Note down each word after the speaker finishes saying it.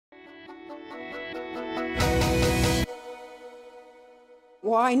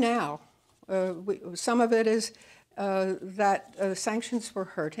why now? Some of it is that sanctions were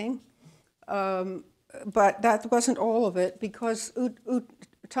hurting, but that wasn't all of it, because U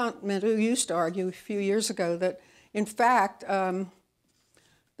Thant Minh used to argue a few years ago that, in fact,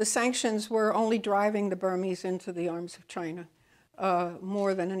 the sanctions were only driving the Burmese into the arms of China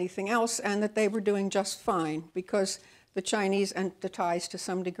more than anything else, and that they were doing just fine, because the Chinese entities to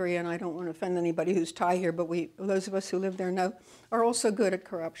some degree, and I don't want to offend anybody who's Thai here, but those of us who live there know, are also good at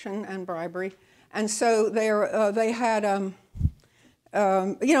corruption and bribery. And so they had a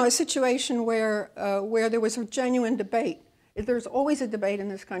situation where there was a genuine debate. There's always a debate in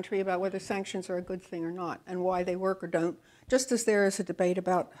this country about whether sanctions are a good thing or not, and why they work or don't, just as there is a debate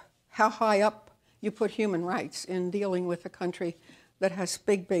about how high up you put human rights in dealing with a country that has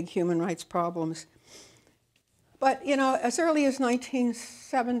big, big human rights problems. But, as early as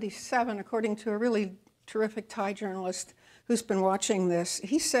 1977, according to a really terrific Thai journalist who's been watching this,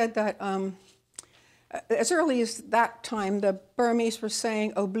 he said that as early as that time, the Burmese were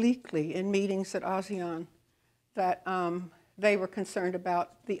saying obliquely in meetings at ASEAN that they were concerned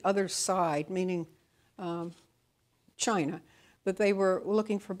about the other side, meaning China, that they were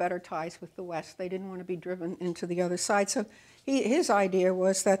looking for better ties with the West. They didn't want to be driven into the other side. So his idea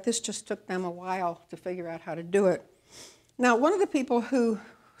was that this just took them a while to figure out how to do it. Now, several of the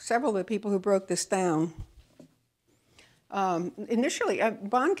people who broke this down, initially,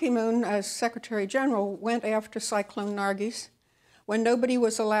 Ban Ki-moon, as Secretary General, went after Cyclone Nargis when nobody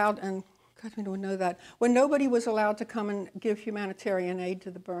was allowed, and God, we don't know that, when nobody was allowed to come and give humanitarian aid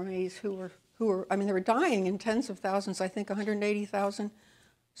to the Burmese who were, I mean, they were dying in tens of thousands, I think 180,000.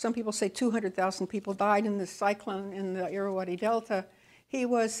 Some people say 200,000 people died in this cyclone in the Irrawaddy Delta. He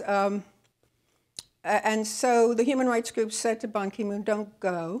was, and so the human rights group said to Ban Ki-moon, don't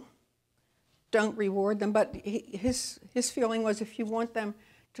go, don't reward them. But his feeling was, if you want them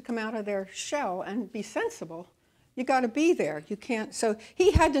to come out of their shell and be sensible, you got to be there. You can't. So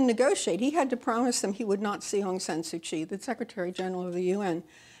he had to negotiate. He had to promise them he would not see Aung San Suu Kyi, the Secretary General of the UN.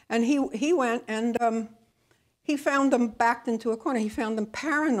 And he went and he found them backed into a corner. He found them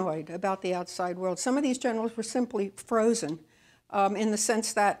paranoid about the outside world. Some of these generals were simply frozen in the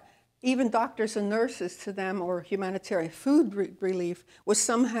sense that even doctors and nurses to them, or humanitarian food relief, was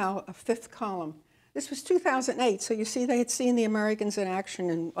somehow a fifth column. This was 2008, so you see they had seen the Americans in action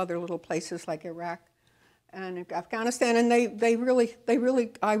in other little places like Iraq and Afghanistan, and they really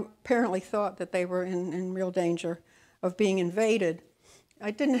apparently thought that they were in real danger of being invaded.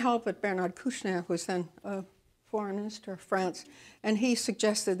 It didn't help that Bernard Kouchner was then Foreign Minister of France, and he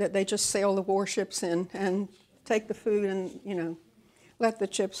suggested that they just sail the warships in and take the food and, let the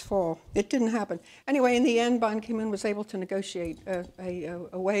chips fall. It didn't happen. Anyway, in the end, Ban Ki-moon was able to negotiate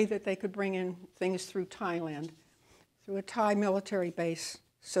a way that they could bring in things through Thailand, through a Thai military base,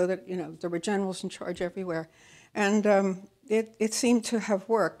 so that, there were generals in charge everywhere. And it seemed to have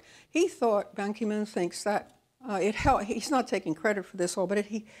worked. He thought, Ban Ki-moon thinks, that it helped. He's not taking credit for this all, but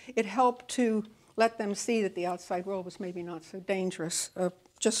it helped to let them see that the outside world was maybe not so dangerous,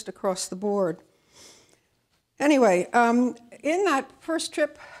 just across the board. Anyway, in that first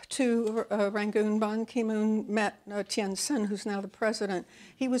trip to Rangoon, Ban Ki-moon met Thein Sein, who's now the president.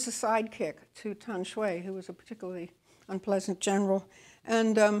 He was a sidekick to Tan Shui, who was a particularly unpleasant general.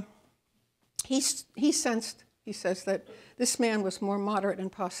 And he sensed, he says, that this man was more moderate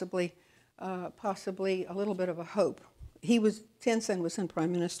and possibly a little bit of a hope. Thein Sein was then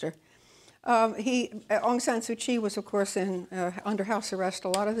prime minister. Aung San Suu Kyi was, of course, under house arrest a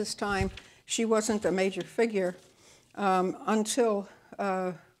lot of this time. She wasn't a major figure until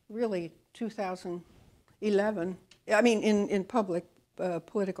really 2011. I mean, in public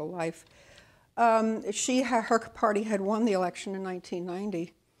political life. Her party had won the election in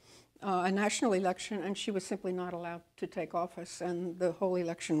 1990, a national election, and she was simply not allowed to take office, and the whole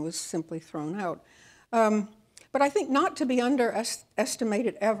election was simply thrown out. But I think not to be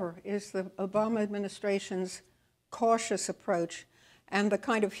underestimated ever is the Obama administration's cautious approach and the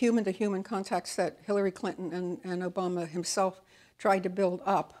kind of human-to-human contacts that Hillary Clinton and Obama himself tried to build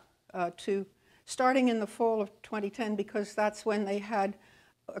up starting in the fall of 2010, because that's when they had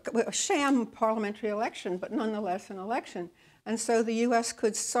a sham parliamentary election, but nonetheless an election. And so the U.S.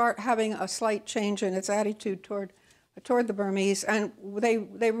 could start having a slight change in its attitude toward the Burmese, and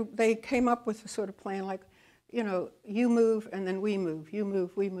they came up with a sort of plan like, you move and then we move, you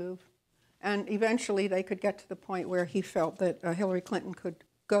move, we move. And eventually they could get to the point where he felt that Hillary Clinton could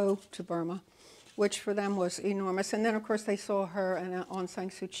go to Burma, which for them was enormous. And then, of course, they saw her and Aung San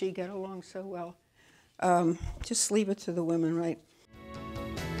Suu Kyi get along so well. Just leave it to the women, right?